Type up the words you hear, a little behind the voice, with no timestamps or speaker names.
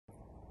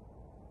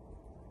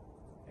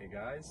Hey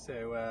guys,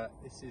 so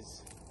this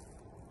is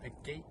a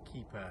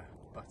gatekeeper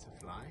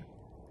butterfly.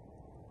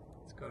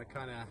 It's got a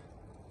kind of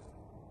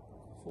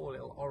 4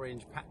 little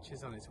orange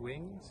patches on its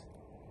wings.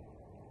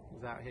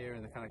 It's out here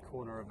in the kind of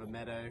corner of a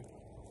meadow,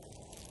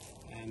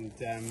 and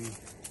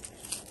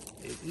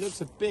it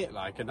looks a bit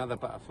like another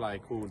butterfly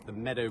called the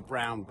meadow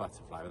brown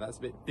butterfly, but that's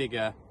a bit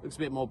bigger, looks a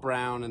bit more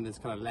brown, and there's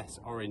kind of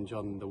less orange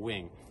on the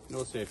wing. And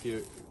also, if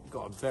you've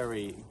got a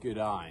very good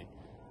eye,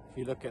 if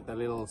you look at the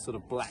little sort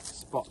of black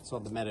spots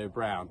on the meadow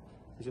brown,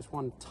 there's just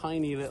one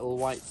tiny little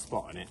white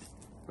spot on it,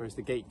 whereas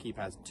the gatekeeper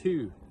has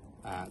 2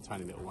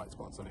 tiny little white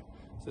spots on it.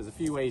 So there's a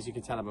few ways you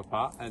can tell them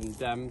apart,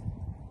 and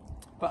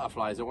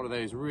butterflies are one of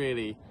those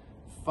really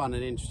fun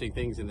and interesting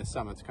things in the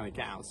summer to kind of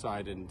get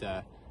outside and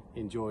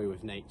enjoy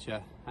with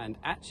nature. And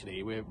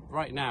actually,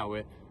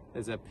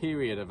 there's a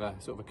period of a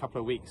sort of a couple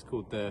of weeks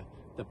called the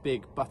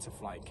big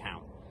butterfly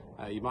count.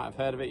 You might have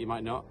heard of it, you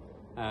might not.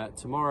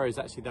 Tomorrow is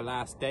actually the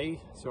last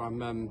day, so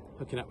I'm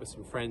hooking up with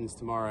some friends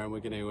tomorrow, and we're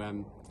going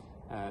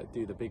to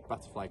do the big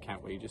butterfly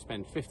count, where you just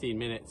spend 15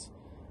 minutes.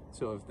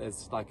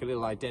 There's like a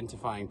little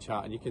identifying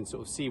chart, and you can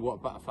sort of see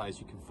what butterflies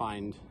you can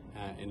find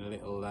in a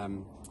little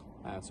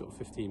sort of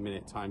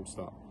 15-minute time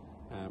slot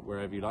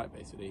wherever you like,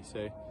 basically. So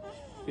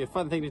it'll be a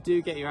fun thing to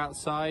do, get you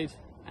outside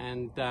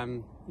and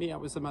meet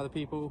up with some other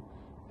people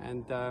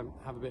and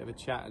have a bit of a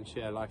chat and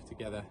share life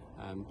together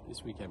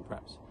this weekend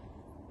perhaps,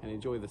 and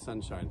enjoy the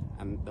sunshine.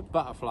 And the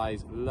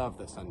butterflies love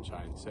the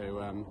sunshine,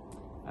 so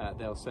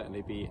they'll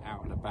certainly be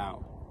out and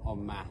about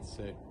en masse,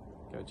 so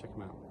go check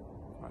them out.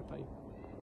 All right, bye.